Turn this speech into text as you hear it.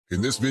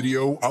In this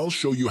video, I'll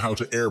show you how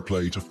to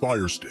AirPlay to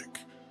Firestick.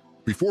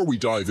 Before we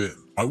dive in,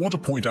 I want to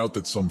point out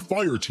that some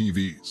Fire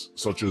TVs,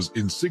 such as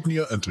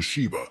Insignia and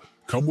Toshiba,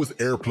 come with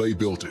AirPlay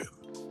built in.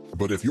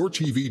 But if your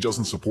TV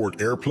doesn't support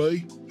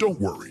AirPlay,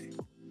 don't worry.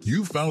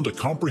 You've found a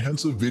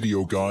comprehensive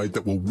video guide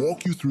that will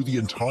walk you through the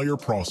entire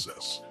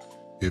process.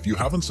 If you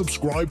haven't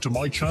subscribed to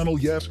my channel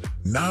yet,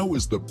 now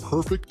is the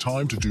perfect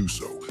time to do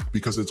so,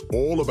 because it's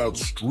all about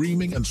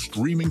streaming and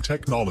streaming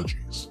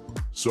technologies.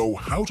 So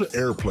how to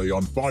AirPlay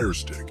on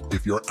Firestick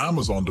if your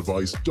Amazon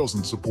device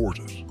doesn't support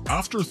it?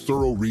 After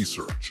thorough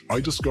research, I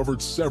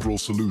discovered several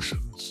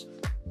solutions.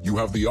 You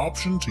have the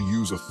option to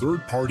use a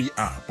third-party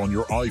app on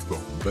your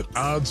iPhone that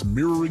adds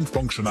mirroring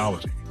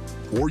functionality,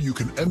 or you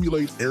can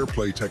emulate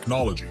AirPlay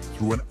technology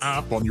through an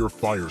app on your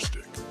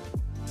Firestick.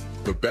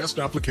 The best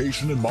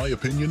application, in my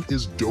opinion,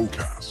 is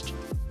DoCast.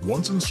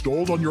 Once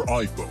installed on your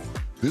iPhone,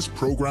 this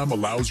program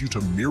allows you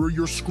to mirror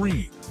your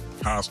screen,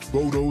 cast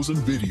photos and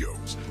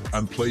videos,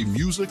 and play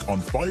music on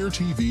Fire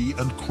TV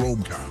and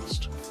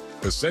Chromecast.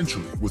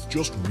 Essentially, with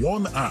just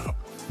one app,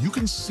 you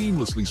can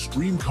seamlessly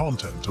stream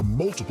content to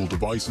multiple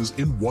devices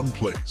in one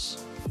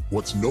place.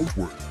 What's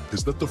noteworthy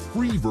is that the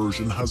free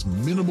version has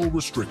minimal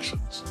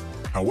restrictions.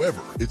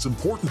 However, it's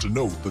important to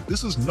note that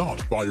this is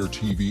not Fire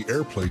TV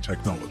AirPlay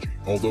technology,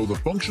 although the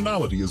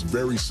functionality is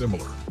very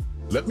similar.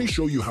 Let me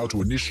show you how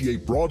to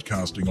initiate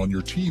broadcasting on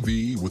your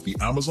TV with the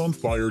Amazon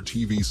Fire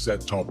TV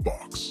set-top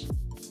box.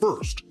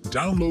 First,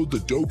 download the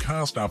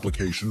DoCast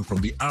application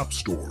from the App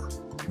Store.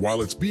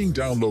 While it's being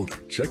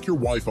downloaded, check your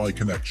Wi-Fi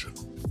connection.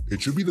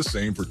 It should be the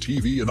same for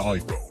TV and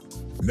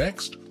iPhone.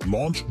 Next,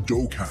 launch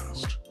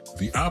DoCast.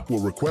 The app will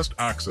request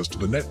access to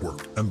the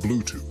network and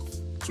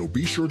Bluetooth, so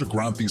be sure to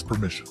grant these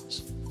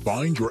permissions.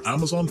 Find your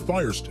Amazon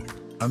Fire Stick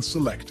and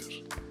select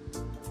it.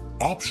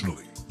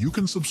 Optionally, you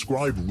can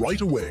subscribe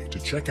right away to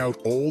check out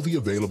all the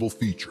available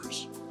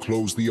features.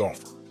 Close the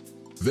offer.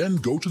 Then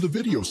go to the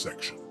video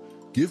section.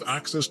 Give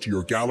access to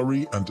your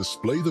gallery and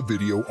display the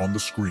video on the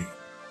screen.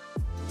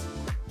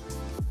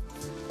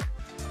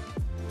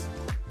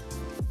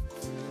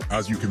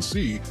 As you can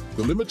see,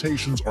 the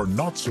limitations are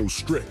not so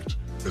strict,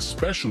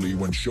 especially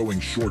when showing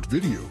short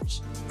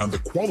videos, and the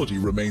quality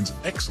remains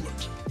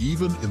excellent,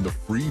 even in the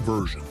free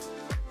version.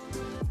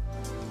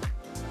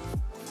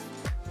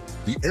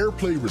 The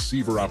AirPlay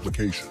Receiver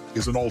application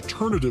is an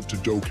alternative to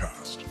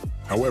DoCast.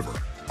 However,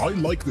 I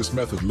like this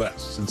method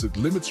less since it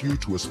limits you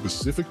to a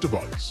specific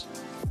device.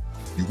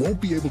 You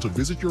won't be able to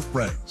visit your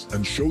friends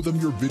and show them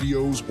your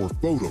videos or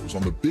photos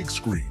on the big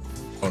screen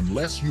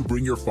unless you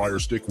bring your Fire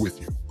Stick with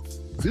you.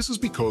 This is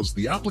because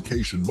the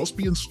application must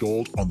be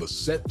installed on the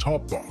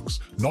set-top box,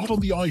 not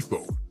on the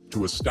iPhone,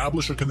 to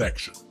establish a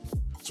connection.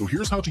 So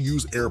here's how to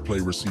use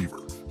AirPlay Receiver.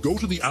 Go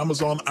to the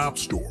Amazon App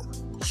Store,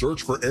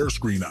 search for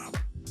AirScreen app,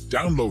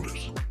 download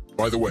it.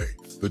 By the way,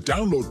 the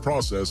download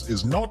process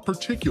is not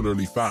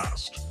particularly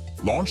fast.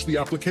 Launch the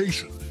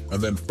application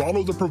and then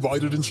follow the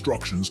provided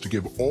instructions to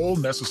give all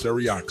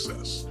necessary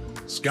access.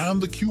 Scan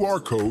the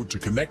QR code to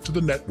connect to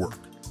the network.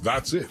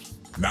 That's it.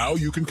 Now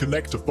you can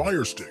connect to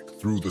Firestick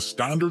through the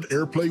standard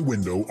AirPlay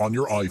window on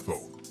your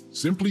iPhone.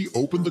 Simply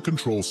open the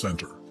control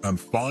center and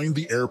find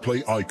the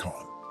AirPlay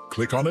icon.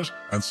 Click on it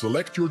and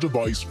select your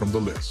device from the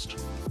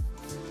list.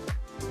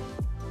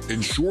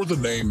 Ensure the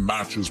name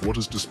matches what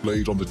is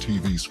displayed on the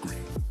TV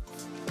screen.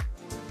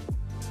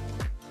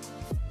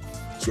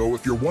 So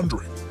if you're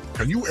wondering,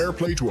 can you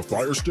AirPlay to a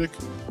Fire Stick?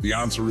 The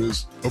answer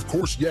is, of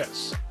course,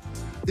 yes.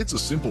 It's a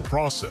simple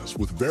process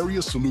with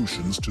various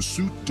solutions to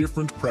suit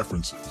different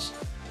preferences.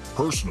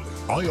 Personally,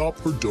 I opt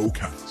for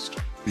DoCast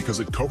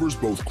because it covers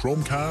both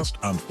Chromecast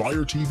and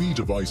Fire TV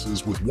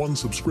devices with one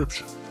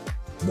subscription.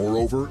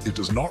 Moreover, it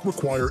does not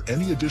require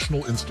any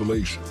additional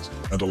installations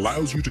and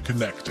allows you to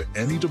connect to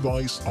any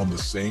device on the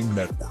same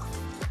network.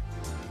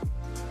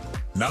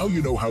 Now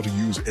you know how to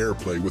use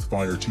AirPlay with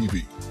Fire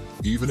TV,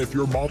 even if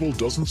your model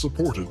doesn't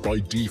support it by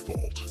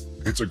default.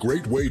 It's a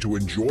great way to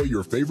enjoy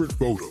your favorite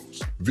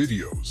photos,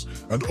 videos,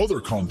 and other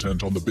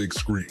content on the big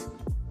screen.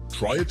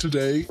 Try it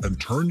today and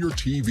turn your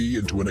TV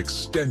into an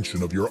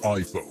extension of your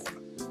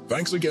iPhone.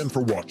 Thanks again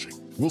for watching.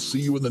 We'll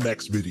see you in the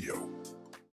next video.